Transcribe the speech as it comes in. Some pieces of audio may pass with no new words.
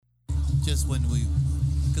just when we,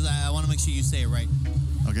 because I want to make sure you say it right.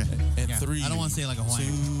 Okay. And Yeah, three. I don't want to say it like a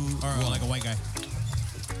Hawaiian or like a white guy.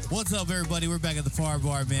 What's up, everybody? We're back at the Par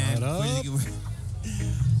Bar, man. What up?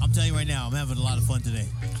 I'm telling you right now, I'm having a lot of fun today.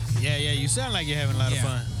 Yeah, you sound like you're having a lot of Yeah.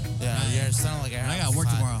 fun. Yeah, you sound like I got work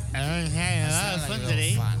tomorrow. I'm having a lot of fun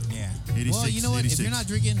today. Yeah. 86, Well, you know what? If 86. you're not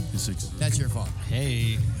drinking, 86. that's your fault.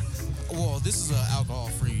 Hey. Well, this is an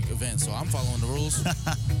alcohol-free event, so I'm following the rules.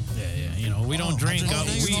 Yeah. You know, we don't drink. Oh,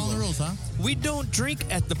 you're We following the rules, huh? we don't drink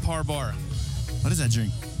at the Par Bar. What is that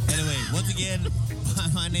drink? Anyway, once again,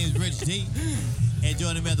 my name is Rich D. And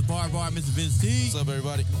joining me at the Par Bar, Mr. Vince T. What's up,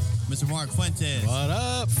 everybody? Mr. Mark Fuentes. What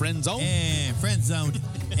up, friend zone? And Friend Zone.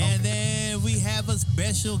 And then we have a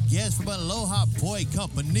special guest from Aloha Boy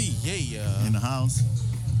Company. Yeah. In the house.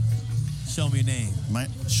 Show me your name.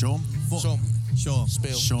 Show Show 'em. Show 'em.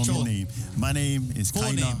 Spell. me Show your 'em. name. My name is Full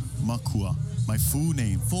Kaina name. Makua. My full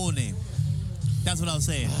name. Full name. That's what I was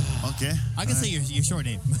saying. Okay. I can say your short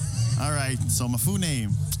name. All right. So my full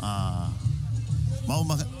name.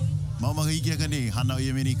 Mau makahiki ka ni hana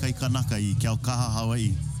ia meni kai kanaka I kia kaha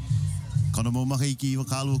Hawaii. Kono mau makahiki I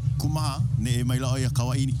wakalu kumaha ne e mai la oia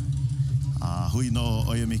kawaii. Hui no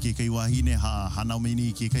oia me ke kai wahine hana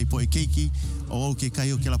meni ke kai poe keiki. O ke kai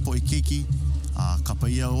o ke la poe keiki. Kapa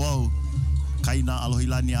ia wau. Kaina alohi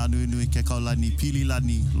lani anu nui ke kaulani pili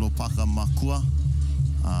lani lopaka makua.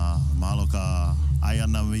 Mahalo ka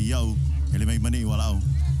aiana me iau. Ele mai mani wala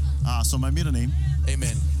au. So my middle name.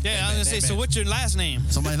 Amen. Yeah, I was gonna say. So, what's your last name?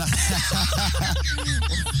 So my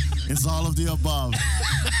it's all of the above.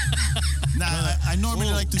 Now I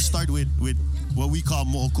normally like to start with what we call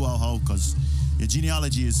mo'okuauhau because your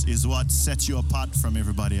genealogy is what sets you apart from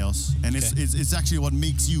everybody else, and it's actually what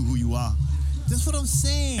makes you who you are. That's what I'm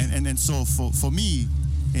saying. And so for me,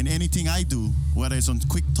 in anything I do, whether it's on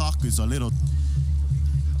Quick Talk, it's a little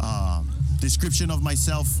description of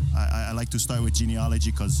myself. I like to start with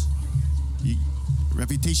genealogy because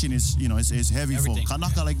reputation is is heavy Everything. for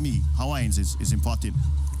Kanaka like me. Hawaiians is important.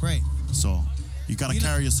 Right. So you gotta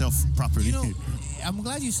carry yourself properly. You know, I'm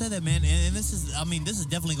glad you said that, man. And this is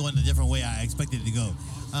definitely going a different way I expected it to go.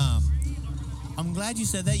 I'm glad you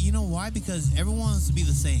said that. You know why? Because everyone wants to be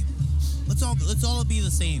the same. Let's all be the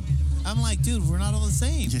same. I'm like, dude, we're not all the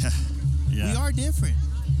same. Yeah. We are different.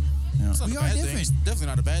 Yeah. It's not We a are bad thing. different. It's definitely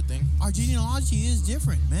not a bad thing. Our genealogy is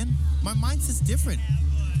different, man. My mindset's different.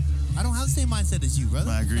 I don't have the same mindset as you, brother.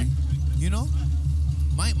 I agree. You know,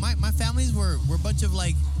 my families were a bunch of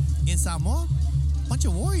like in Samoa, bunch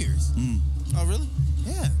of warriors. Oh, really?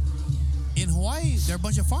 Yeah. In Hawaii, they're a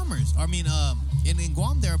bunch of farmers. I mean, in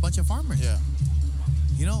Guam, they're a bunch of farmers. Yeah.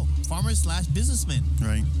 You know, farmers / businessmen.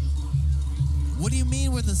 Right. What do you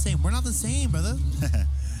mean we're the same? We're not the same, brother.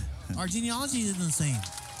 Our genealogy isn't the same.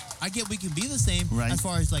 I get we can be the same Right. as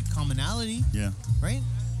far as like commonality, Yeah. right?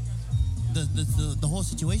 The whole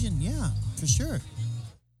situation, yeah, for sure.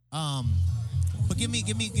 But give me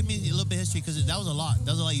a little bit of history because that was a lot.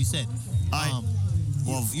 That was a lot you said. Well,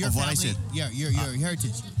 Your of what family, I said. yeah, your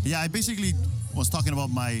heritage. Yeah, I basically was talking about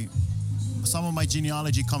some of my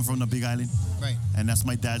genealogy come from the Big Island, Right, and that's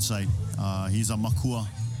my dad's side. He's a Makua,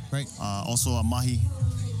 right. also a Mahi.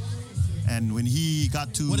 And when he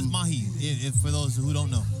got to What is Mahi? If for those who don't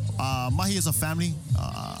know. Mahi is a family.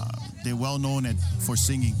 They're well known for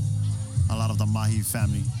singing. A lot of the Mahi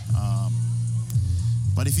family.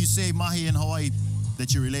 But if you say Mahi in Hawaii,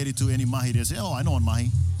 that you're related to any Mahi, they say, "Oh, I know one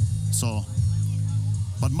Mahi." So,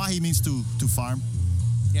 but Mahi means to farm.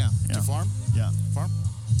 Yeah. Yeah. To farm? Yeah. Farm?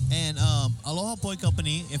 And Aloha Poi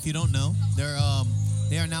Company, if you don't know,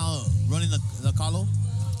 they are now running the kalo.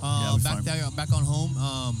 Yeah, we back farm. there, back on home.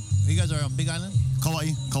 You guys are on Big Island,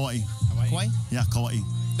 Kauai. Kauai. Yeah, Kauai.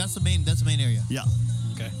 That's the main area. Yeah.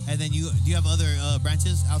 Okay. And then do you have other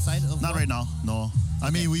branches outside of? Not Kauai? right now. No. I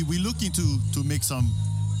mean, we looking to make some.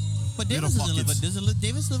 But little Davis doesn't live. pockets. Does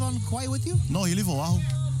Davis live on Kauai with you? No, he live Oahu.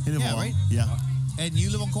 He live Yeah, Oahu. right? Yeah. And you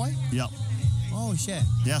live on Kauai? Yeah. Oh shit.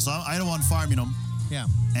 Yeah. So I don't want farming them, Yeah.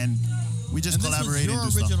 and we just And this was collaborate your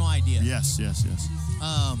and do original stuff. idea. Yes.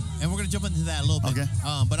 And we're gonna jump into that a little bit. Okay.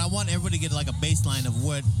 But I want everybody to get like a baseline of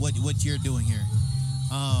what you're doing here.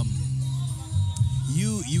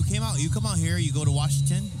 You come out here. You go to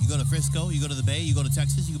Washington. You go to Frisco. You go to the Bay. You go to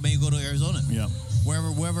Texas. You may go to Arizona. Yeah.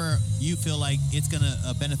 Wherever you feel like it's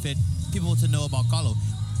gonna benefit people to know about Kalo.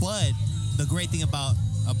 But the great thing about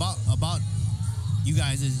you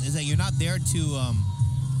guys is that you're not there to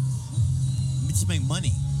just make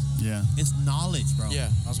money. Yeah. It's knowledge, bro. Yeah,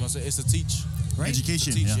 I was going to say, it's to teach. Right?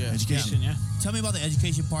 Education. To teach, yeah. yeah. Education. Yeah. Tell me about the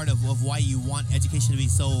education part of why you want education to be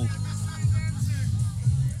so.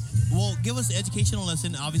 Well, give us an educational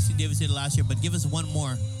lesson. Obviously, David said it last year, but give us one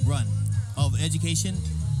more run of education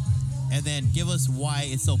and then give us why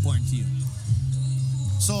it's so important to you.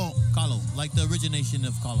 So, Kalo, like the origination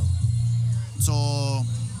of Kalo. so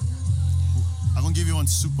I'm gonna give you one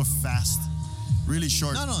super fast, really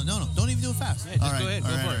short. No. Don't even do it fast. Hey, just All right, go ahead. all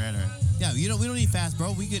Go right, for all it. right, all right. Yeah, we don't need fast,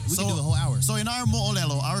 bro. We could do a whole hour. So in our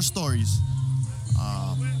Mo'olelo, our stories,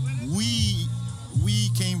 we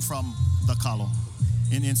came from the Kalo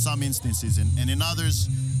in some instances, and in others,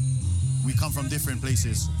 we come from different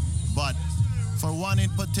places. But for one in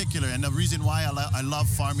particular, and the reason why I love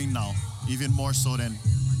farming now, even more so than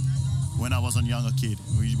when I was a younger kid.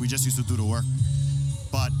 We just used to do the work.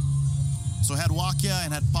 But, so had Wakia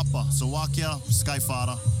and had Papa. So Wakia, Sky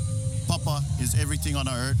Father. Papa is everything on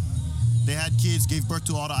the earth. They had kids, gave birth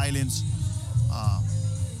to all the islands.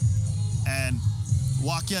 And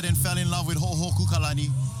Wakia then fell in love with Ho'ohoku Kalani.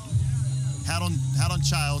 Had on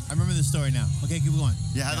child. I remember this story now. Okay, keep going.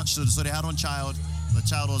 Yeah, so they had one child. The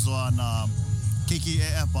child was on Keiki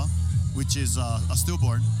E'epa, which is a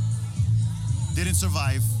stillborn. Didn't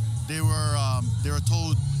survive. They were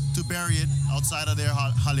told to bury it outside of their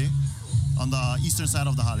hale, on the eastern side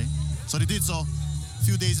of the hale. So they did so. A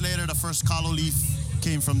few days later, the first kalo leaf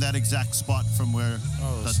came from that exact spot from where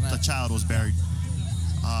the child was buried.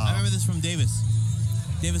 I remember this from Davis.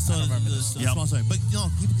 Davis told us a Yep. small story. But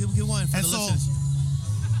no, keep going for And the so listeners.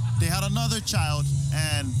 they had another child,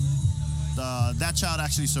 and that child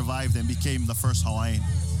actually survived and became the first Hawaiian.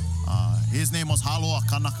 His name was Haloa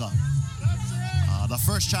Kanaka. The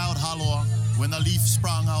first child, Haloa, when the leaf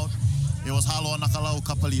sprung out, it was Haloa Nakalau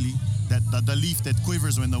Kapalili, the leaf that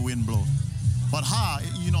quivers when the wind blows. But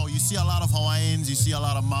you see a lot of Hawaiians, you see a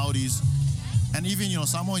lot of Maoris, and even,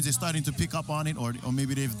 Samoans are starting to pick up on it, or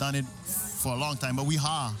maybe they've done it for a long time, but we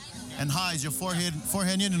ha. And ha is your forehead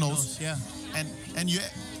and your nose. Yeah. And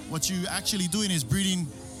what you actually doing is breathing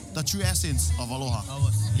the true essence of aloha.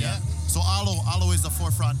 Yeah. So alo is the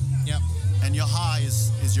forefront, Yep. and your ha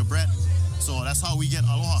is your breath. So that's how we get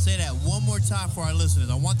aloha. Say that one more time for our listeners.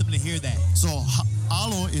 I want them to hear that. So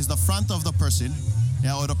alo is the front of the person,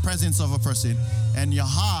 or the presence of a person, and your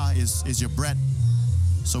ha is your breath.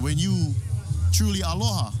 So when you truly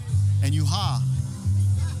aloha and you ha,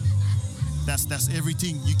 that's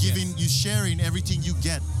everything. You giving, you sharing everything you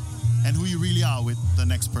get, and who you really are with the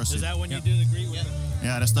next person. Is that when you do the greet? Yeah.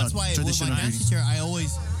 Yeah, that's the That's why with traditional my dance greeting. teacher, I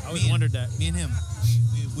always wondered that. Me and him,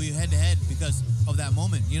 we head to head because of that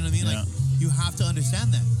moment. You know what I mean? Yeah. Like, you have to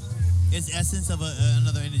understand that. It's essence of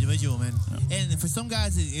another individual, man. And for some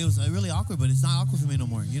guys, it was really awkward, but it's not awkward for me no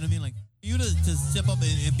more. You know what I mean? Like, for you to step up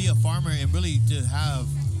and be a farmer and really to have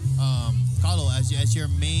kalo as your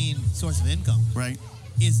main source of income Right.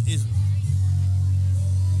 is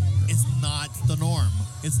it's not the norm.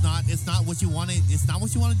 It's not what you want to. It's not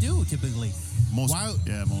what you want to do typically. Most. Why-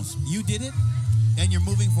 Yeah, most. You did it, and you're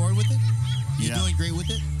moving forward with it. You're Yeah. doing great with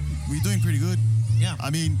it. We're doing pretty good. Yeah. I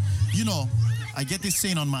mean, I get this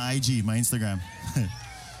saying on my IG, my Instagram.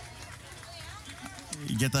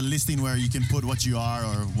 You get a listing where you can put what you are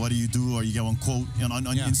or what do you do, or you get one quote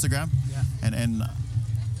on Yeah. Instagram. Yeah. And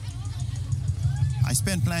I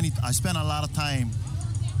spend a lot of time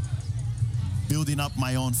building up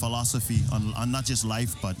my own philosophy on not just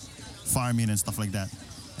life, but farming and stuff like that,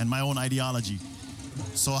 and my own ideology.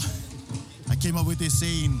 So I came up with this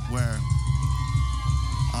saying where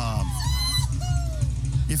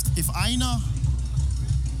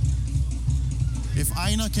if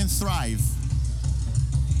Aina can thrive,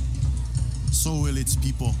 so will its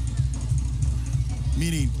people.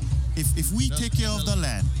 Meaning, if we take care of the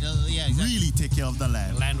land, Yeah, exactly. really take care of the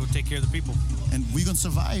land, Land will take care of the people. and we're gonna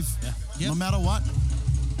survive, Yep. no matter what.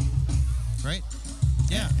 Right?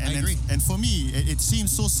 Yeah, and I agree. And for me, it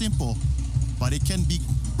seems so simple, but it can be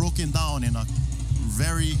broken down in a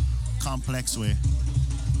very complex way.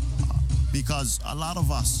 Because a lot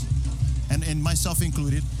of us, and myself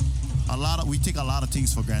included, we take a lot of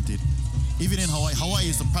things for granted. Even in Hawaii, Hawaii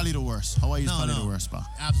is probably the worst. Hawaii is probably the worst, bro.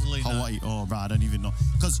 Absolutely not. Hawaii, oh, bro, I don't even know.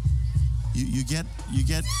 Because you get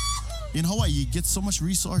in Hawaii, you get so much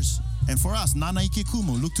resource. And for us, Nana Ike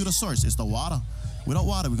Kumu, look to the source. It's the water. Without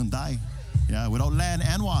water, we're gonna die. Yeah, without land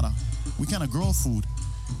and water, we cannot grow food.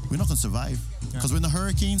 We're not gonna survive. Because when the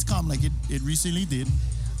hurricanes come, like it recently did,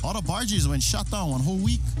 all the barges went shut down one whole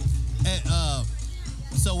week.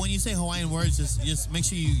 So when you say Hawaiian words, just make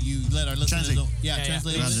sure you let our listeners Translate. know. Yeah,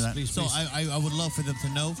 Translate. please, it. please, So I would love for them to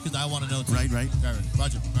know because I want to know too. Right.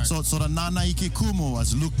 Roger. All right. So the Nana Ike Kumu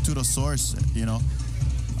was look to the source,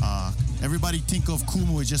 Everybody think of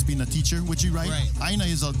Kumu as just being a teacher, which you right. Aina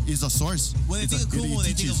is a source. when they It's think of it Kumu, they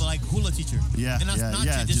think teaches. of like hula teacher. Yeah, and that's not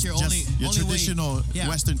yeah. just your only traditional way. Yeah.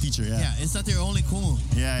 Western teacher. Yeah, it's not their only Kumu.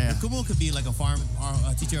 Yeah. The Kumu could be like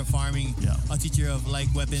a teacher of farming, Yeah. a teacher of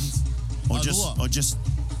like weapons, or Lua.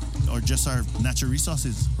 just our natural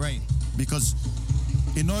resources. Right. Because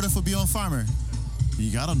in order for be on farmer,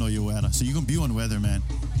 you gotta know your weather. So you can be on weather, man.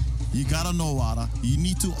 You gotta know water.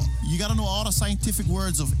 You gotta know all the scientific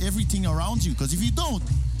words of everything around you. Because if you don't,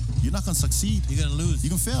 you're not gonna succeed. You're gonna lose. You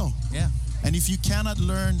can fail. Yeah. And if you cannot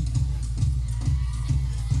learn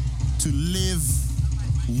to live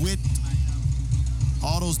with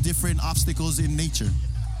all those different obstacles in nature,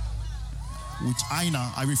 which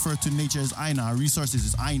Aina, I refer to nature as Aina, our resources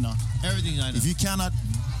is Aina. Everything I know. If you cannot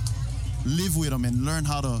live with them and learn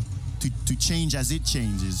how to change as it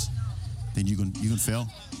changes, then you can fail.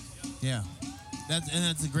 Yeah.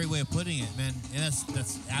 That's a great way of putting it, man. And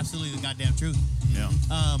that's absolutely the goddamn truth. Yeah.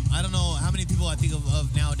 I don't know how many people I think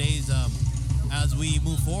of nowadays, as we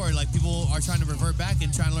move forward, like people are trying to revert back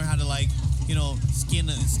and trying to learn how to, like, you know, skin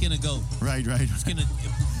a goat, Right.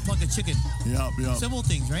 pluck a chicken. Yeah. Simple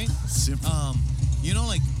things, right? Simple. You know,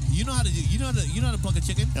 like you know how to pluck a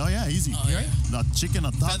chicken. Oh yeah, easy. Right? The chicken,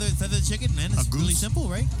 a duck. Feather the chicken, man. It's A goose. really simple,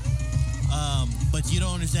 right? But you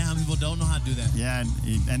don't understand how people don't know how to do that. Yeah,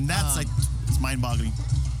 and that's like, it's mind-boggling.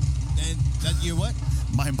 And that you're what?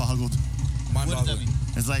 Mind-boggled. What does that Mind-boggling. mean?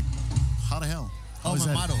 It's like, how the hell? How Oh, is my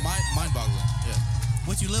that? motto. Mind-boggling. Yeah.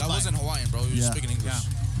 What you live That by? wasn't Hawaiian, bro. You were Yeah. speaking English.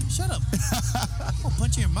 Yeah. Shut up. I'll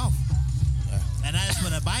punch you in your mouth. Yeah. And that's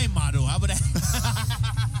what I buy model. How would I?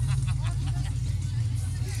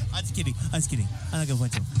 I'm just kidding. I'm not gonna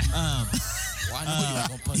punch him. Well, I know you ain't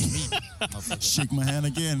gonna punch me. motherfucker. Shake my hand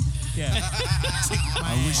again. Yeah.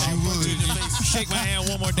 I wish you would. Shake my hand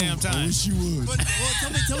one more damn I time. wish you would. But, well,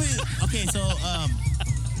 tell me. Okay, so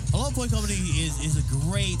Aloha Point Company is a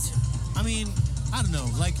great. I mean, I don't know.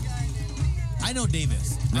 Like, I know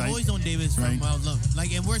Davis. Right. I've always known Davis from Right. when I was little.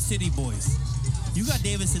 Like, and we're city boys. You got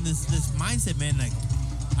Davis in this mindset, man. Like,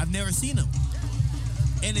 I've never seen him,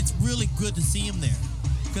 and it's really good to see him there,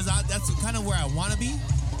 because that's kind of where I want to be.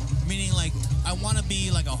 Meaning, like, I want to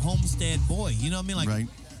be like a homestead boy. You know what I mean? Like, Right.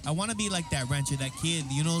 I want to be like that rancher, that kid.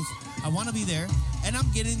 You know, I want to be there, and I'm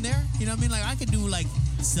getting there. You know what I mean? Like, I can do like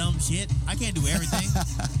some shit. I can't do everything.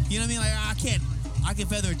 You know what I mean? Like, I can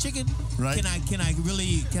feather a chicken. Right. Can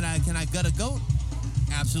I gut a goat?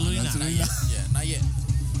 Absolutely not. Absolutely Not yet. Yeah, not yet.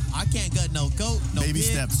 I can't gut no goat, no Baby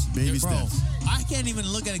pig. steps, baby Bro, steps. I can't even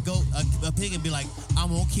look at a goat, a pig, and be like, I'm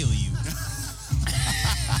gonna kill you.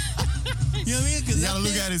 You know what I mean? 'Cause You that gotta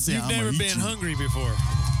look thing- at it and say, You've I'm never gonna eat been you. hungry before.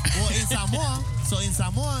 Well, in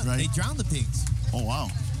Samoa, Right. they drown the pigs. Oh, wow.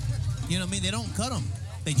 You know what I mean? They don't cut them;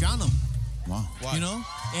 they drown them. Wow. Why? You know?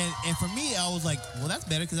 And for me, I was like, well, that's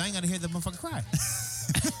better because I ain't gotta hear the motherfucker cry.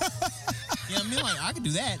 You know what I mean? Like, I could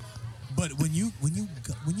do that, but when you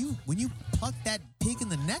pluck that pig in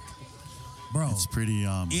the neck, bro, It's pretty,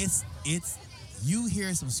 it's you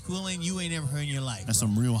hear some squealing you ain't ever heard in your life. that's bro.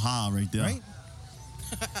 some real ha right there. Right?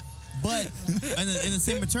 But in the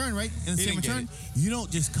same return, right? In the He same didn't get return, you don't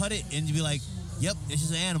just cut it and you be like, "Yep, it's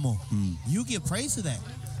just an animal." Hmm. You give praise to that.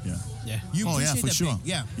 Yeah. Yeah. You Oh, yeah, appreciate for that sure. pig.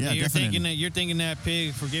 Yeah. Yeah, you're definitely. thinking that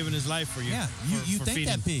pig for giving his life for you. Yeah. for- You for thank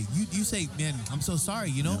that feeding. pig. You say, "Man, I'm so sorry."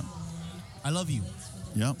 You know, I love you,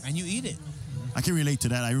 Yep. and you eat it. I can relate to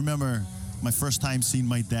that. I remember my first time seeing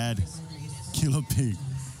my dad kill a pig.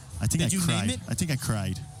 I think Did I you cried. name it? I think I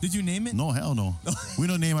cried. Did you name it? No, hell no. We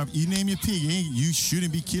don't name our. You name your pig, you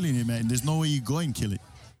shouldn't be killing it, man. There's no way you go and kill it.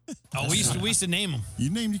 Oh, we used to name them You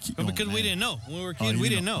named your kid. because we didn't know when we were kids. you we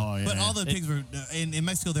didn't didn't know. Oh, yeah, But yeah. all the pigs were in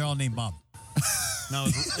Mexico. They're all named Bob. No,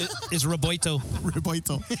 it's Roboito.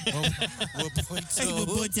 Riboito.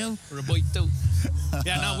 Boito. Roboito.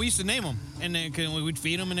 Yeah, no, we used to name them, and then 'cause we'd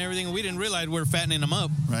feed them and everything, and we didn't realize we were fattening them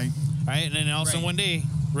up, Right? right? And then all of a sudden Right. one day,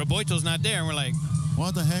 Roboito's not there, and we're like,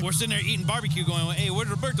 What the heck? we're sitting there eating barbecue, going, "Hey, where's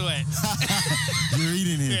Roberto at?" You're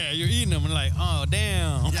eating it. Yeah, you're eating them, and like, oh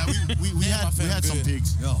damn. Yeah, we had some good.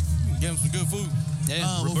 pigs. Yo. Give him some good food.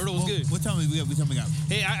 Yeah, Roberto was good. What time we got? What time we got?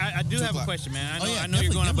 Hey, I do have a o'clock. question, man. Oh, yeah, I know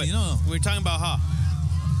you're going on, but definitely, no. we're talking about Ha.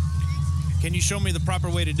 Can you show me the proper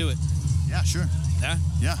way to do it? Yeah, sure. Yeah?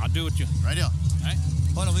 Yeah. I'll do it with you. Right here. All right?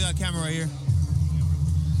 Hold on, we got a camera right here.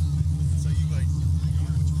 So you guys, put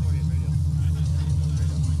your forehead right here.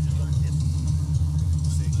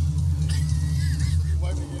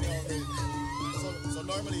 So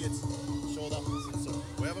normally it's shoulder. So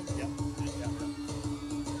wherever, yeah.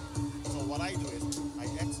 So what I do is I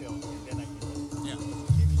exhale and then I give Yeah.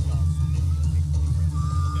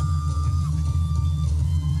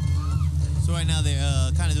 So right now they're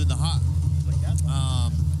kind of doing the hot, like that.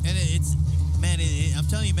 and it's man. I'm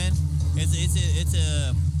telling you, man, it's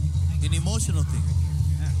an emotional thing,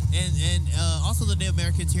 and also the Native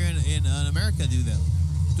Americans here in America do them,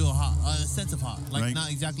 do a hot, a sense of hot, like Right. not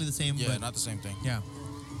exactly the same, Yeah, but not the same thing. yeah.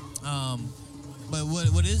 But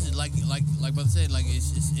what is it like brother said, like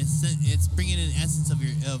it's bringing in essence of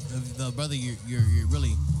the brother you're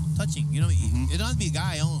really touching. You know, it don't have to be a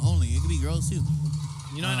guy only. It could be girls too.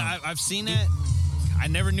 You know, and I've seen that. I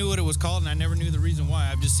never knew what it was called, and I never knew the reason why.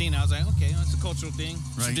 I've just seen it. I was like, okay, it's a cultural thing,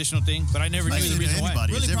 Right. traditional thing, but I never knew the reason why.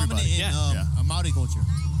 Anybody. Really It's prominent in everybody. Maori culture.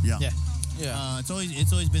 Yeah. Yeah. Yeah. It's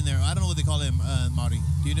always been there. I don't know what they call it Maori.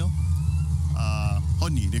 Do you know?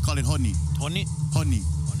 Honi. They call it honi. Honi? Honi.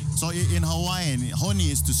 So in Hawaiian, honi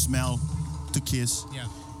is to smell, to kiss. Yeah.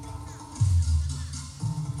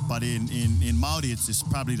 But in Maori, it's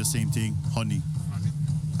probably the same thing, honi.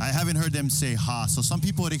 I haven't heard them say ha. So some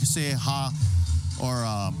people, they say ha or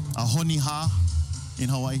a honi ha in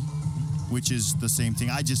Hawaii, which is the same thing.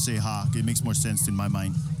 I just say ha. It makes more sense in my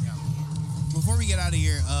mind. Before we get out of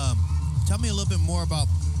here, tell me a little bit more about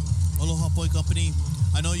Aloha Poi Company.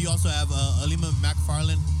 I know you also have Alima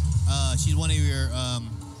McFarland. She's one of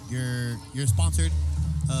your sponsored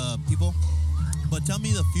people. But tell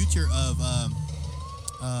me the future of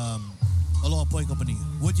Aloha Poi Company.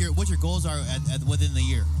 What your goals are at within the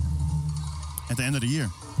year? At the end of the year,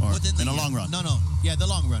 or Within in the year. long run. No. Yeah, the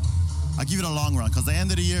long run. I give it a long run because the end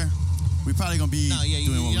of the year, we're probably gonna be No, yeah,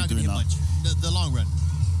 doing you're what not we're gonna doing get now. much. The long run.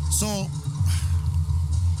 So,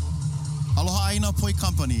 Aloha Aina Poi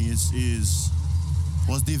Company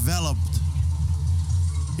was developed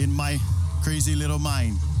in my crazy little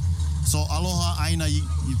mind. So Aloha Aina, you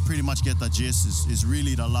pretty much get the gist, is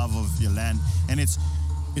really the love of your land. And it's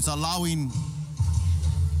allowing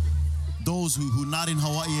those who not in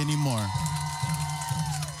Hawaii anymore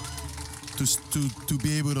to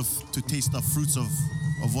be able to taste the fruits of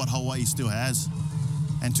what Hawaii still has,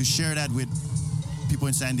 and to share that with people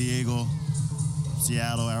in San Diego,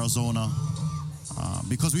 Seattle, Arizona,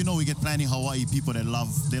 because we know we get plenty of Hawaii people that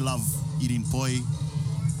love eating poi,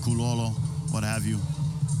 kulolo, what have you.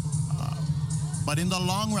 But in the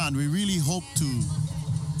long run, we really hope to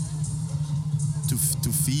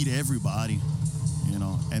feed everybody, you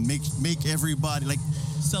know, and make everybody like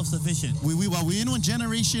Self-sufficient. we're in one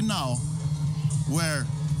generation now where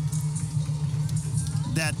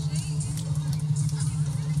that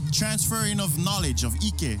transferring of knowledge of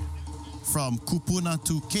ike from kupuna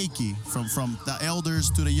to keiki, from the elders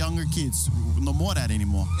to the younger kids, no more that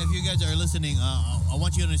anymore. If you guys are listening, I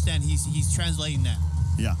want you to understand he's translating that.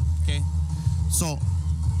 Yeah. Okay. So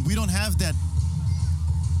we don't have that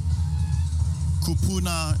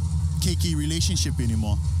kupuna keiki relationship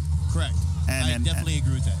anymore. Correct. I definitely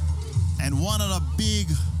agree with that. And one of the big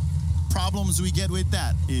problems we get with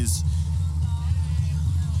that is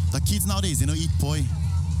the kids nowadays, they don't eat poi.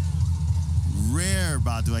 Rare,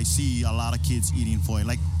 but do I see a lot of kids eating poi.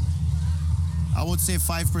 Like, I would say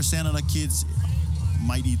 5% of the kids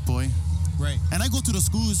might eat poi. Right. And I go to the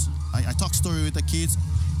schools, I talk story with the kids,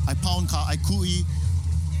 I kui,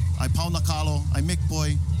 I pound the kalo, I make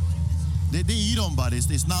poi. They eat them, but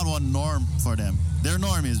it's not one norm for them. Their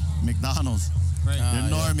norm is McDonald's. Right. Their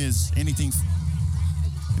norm is anything.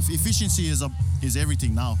 Efficiency is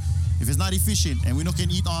everything now. If it's not efficient and we don't can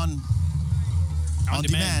eat on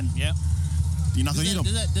demand, Yeah. you're not gonna eat them.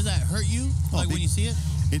 Does that hurt you? Oh, Like when you see it?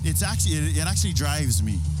 It actually drives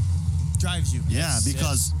me. Drives you. Yeah, Yes,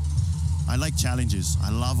 because I like challenges. I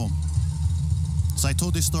love them. So I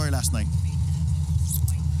told this story last night.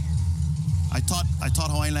 I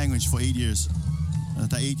taught Hawaiian language for 8 years. And at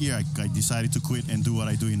the 8th year, I decided to quit and do what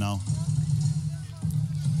I'm doing now.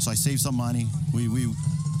 So I saved some money.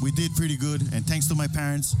 We did pretty good, and thanks to my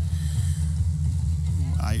parents,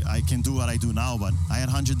 I can do what I do now. But I had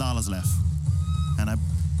 $100 left,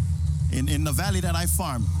 and in the valley that I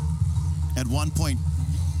farm, at one point,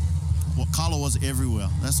 kalo was everywhere.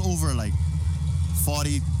 That's over like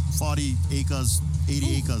 40 acres,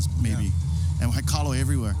 80 acres maybe. Yeah. And we had kalo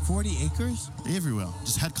everywhere. 40 acres? Everywhere.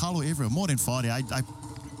 Just had kalo everywhere. More than 40. I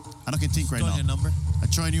don't can think right Throwing now. a number? I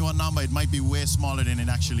throwing you a number, it might be way smaller than it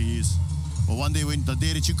actually is. But one day, the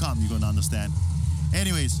day that you come, you're going to understand.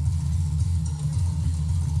 Anyways,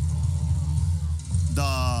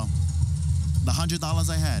 the $100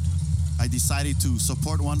 I had, I decided to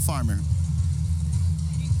support one farmer.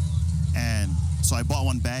 And so I bought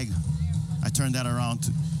one bag. I turned that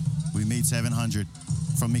around. We made 700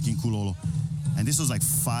 from making kulolo. And this was like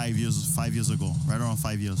 5 years ago, right around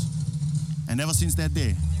 5 years. And ever since that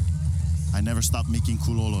day, I never stopped making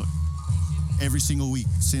kulolo. Every single week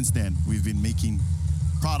since then, we've been making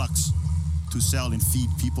products to sell and feed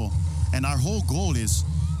people. And our whole goal is,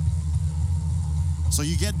 so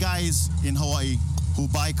you get guys in Hawaii who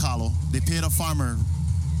buy kalo, they pay the farmer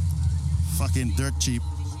fucking dirt cheap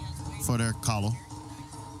for their kalo.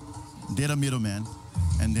 They're the middleman,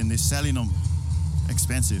 and then they're selling them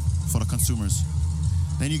expensive for the consumers.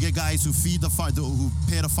 Then you get guys who feed who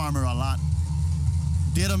pay the farmer a lot.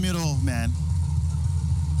 They're the middleman,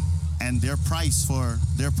 and their price for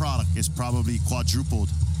their product is probably quadrupled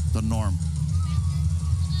the norm.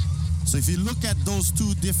 So if you look at those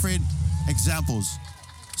two different examples,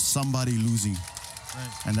 somebody losing,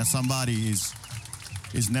 and that somebody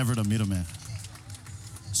is never the middleman.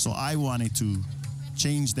 So I wanted to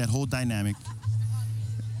change that whole dynamic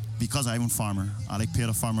because I'm a farmer. I like pay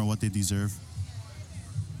the farmer what they deserve.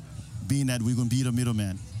 Being that we're gonna be the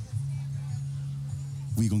middleman,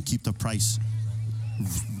 we're gonna keep the price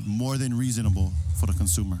more than reasonable for the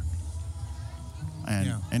consumer.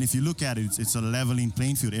 And if you look at it, it's a leveling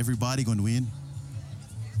playing field. Everybody gonna win.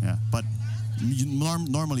 Yeah, but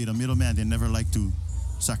normally the middleman, they never like to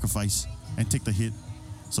sacrifice and take the hit.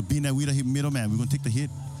 So being that we're the middleman, we're gonna take the hit,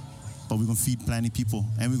 but we're gonna feed plenty people,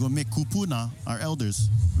 and we're gonna make Kupuna, our elders,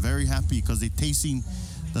 very happy because they're tasting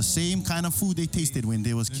the same kind of food they tasted when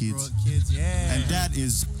they was kids. Yeah. And that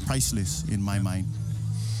is priceless in my mind,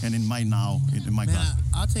 and in my Man, gut.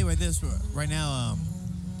 I'll tell you right now.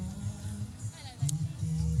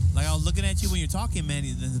 Like I was looking at you when you're talking, man.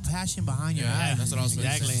 The passion behind your eyes. that's what I was it's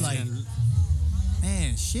saying. just like,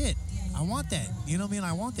 man, shit. I want that. You know what I mean?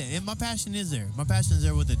 I want that. And my passion is there. My passion is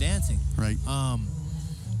there with the dancing. Right.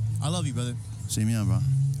 I love you, brother. Same here, bro.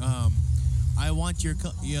 I want your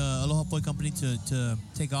Aloha Poi company to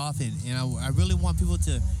take off, and I really want people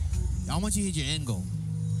to. I want you to hit your end goal,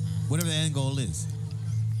 whatever the end goal is.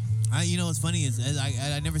 You know what's funny is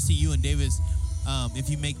I never see you and Davis if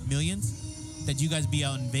you make millions, that you guys be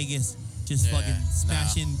out in Vegas just fucking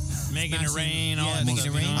smashing, Making it rain, all that making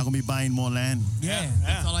stuff, it rain. you know? I'm gonna be buying more land, Yeah, Yeah,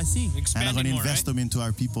 that's yeah. all I see. and I'm Expanding gonna more, invest right? them into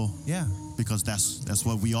our people Yeah, because that's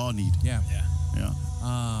what we all need. yeah, Yeah.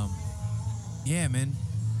 Yeah. yeah, man.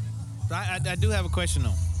 I do have a question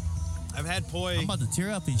though. I've had poi. I'm about to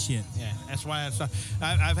tear up and shit. Yeah, that's why I've had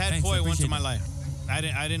Thanks, I poi once appreciate in my it. life. I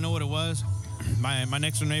didn't know what it was. My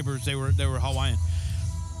next door neighbors, they were Hawaiian,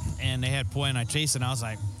 and they had poi, and I tasted it, and I was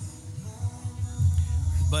like,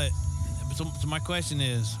 but so my question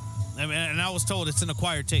is, I mean, and I was told it's an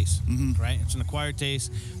acquired taste, right? It's an acquired taste.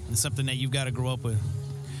 It's something that you've got to grow up with.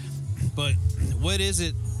 But what is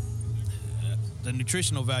it? The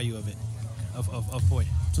nutritional value of it, of poi.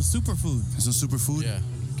 It's a superfood. It's a superfood. Yeah.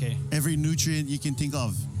 Okay. Every nutrient you can think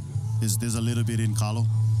of there's a little bit in kalo.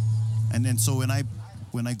 And then so when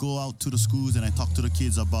I go out to the schools and I talk to the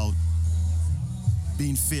kids about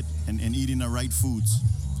being fit and eating the right foods,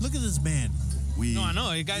 Look at this man. No, I know.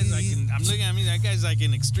 The guy's like, I'm looking at me. That guy's like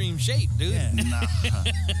in extreme shape, dude. Yeah. Nah.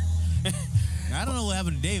 I don't know what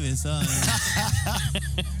happened to Davis. I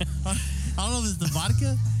don't know if it's the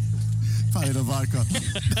vodka. Probably the vodka.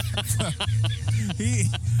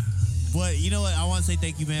 But you know what? I want to say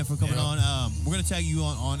thank you, man, for coming on. We're gonna tag you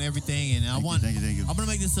on everything, and Thank you. I'm gonna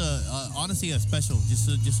make this honestly a special.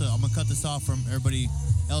 I'm gonna cut this off from everybody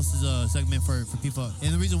else's segment for people.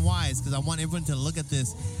 And the reason why is because I want everyone to look at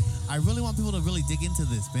this. I really want people to really dig into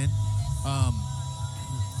this, man.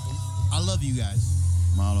 I love you guys.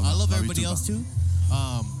 I love everybody else too.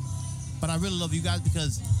 But I really love you guys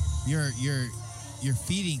because you're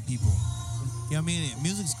feeding people. You know what I mean?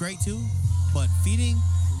 Music's great too, but feeding,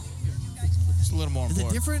 It's a little more is it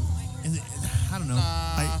important. different? Is it, I don't know.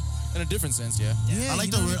 In a different sense, yeah. Yeah, I like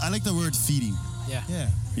you the know word. what I like the word feeding. Yeah. Yeah.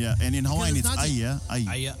 Yeah, and in Hawaiian it's it's not ai. just- Yeah,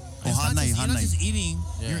 ai. Yeah. Oh, It's not hanai, just, you're not hanai. just eating,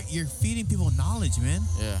 Yeah. you're feeding people knowledge, man.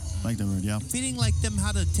 Yeah. Like the word. Yeah. Feeding like them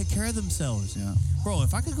how to take care of themselves. Yeah. Bro,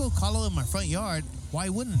 if I could go kalo in my front yard, why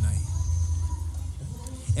wouldn't I?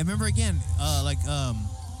 And remember again,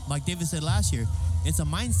 like David said last year, it's a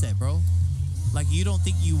mindset, bro. Like you don't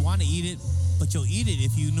think you want to eat it, but you'll eat it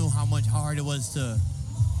if you knew how hard it was to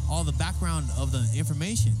all the background of the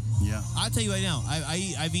information. Yeah. I'll tell you right now,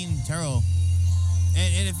 I've eaten taro,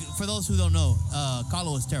 and if for those who don't know,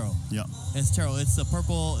 kalo is taro. Yeah. It's taro. It's the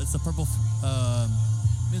purple. Is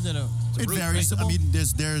it a? It root varies. I vegetable? mean,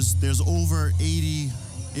 there's over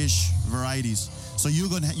 80-ish varieties. So you're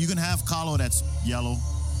gonna have kalo that's yellow,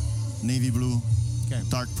 navy blue, Okay.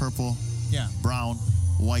 dark purple, Yeah. brown,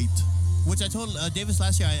 white. Which I told Davis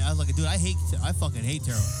last year. I was like, dude, I fucking hate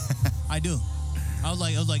taro. I do. I was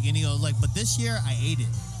like, and he was like, but this year I ate it.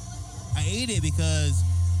 I ate it because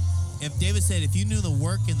if David said if you knew the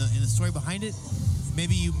work and the story behind it,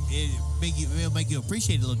 maybe it'll make you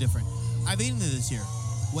appreciate it a little different. I've eaten it this year.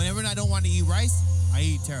 Whenever I don't want to eat rice, I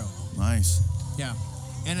eat taro. Nice. Yeah,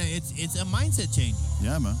 and it's a mindset change.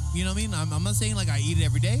 Yeah, man. You know what I mean? I'm not saying like I eat it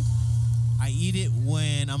every day. I eat it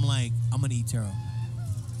when I'm like I'm gonna eat taro.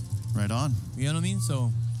 Right on. You know what I mean?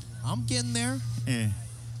 So I'm getting there. Yeah.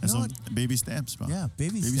 That's know some baby steps, bro. Yeah,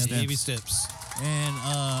 baby Baby steps. steps. Baby steps. And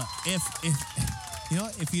if You know,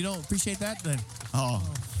 if you don't appreciate that, then Oh,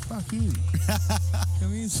 fuck you. You know what I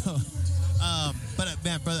mean? So,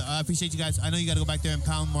 man, brother, I appreciate you guys. I know you got to go back there and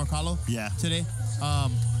pound more kalo. Yeah. Today.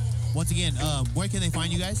 Once again, where can they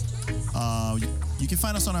find you guys? you can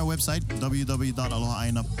find us on our website,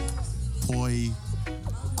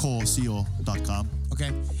 www.alohainapoico.com.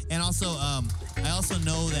 Okay. And also, I also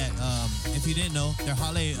know that if you didn't know, their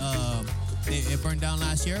hale it burned down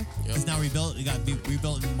last year. Yep. It's now rebuilt. It got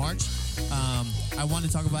rebuilt in March. I wanted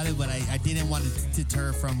to talk about it, but I didn't want to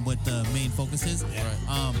deter from what the main focus is.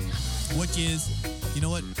 Right. Which is, you know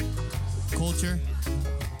what? Culture,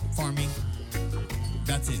 farming.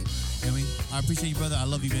 That's it. You know what I mean? I appreciate you, brother. I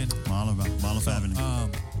love you, man. Mahalo for having me.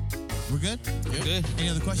 We're good? Good. Any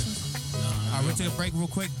other questions? All right, we'll take a break real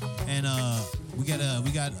quick, and we got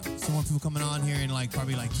some more people coming on here in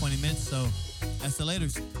probably 20 minutes. So, that's the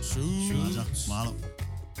laters. Shoot. Mahalo.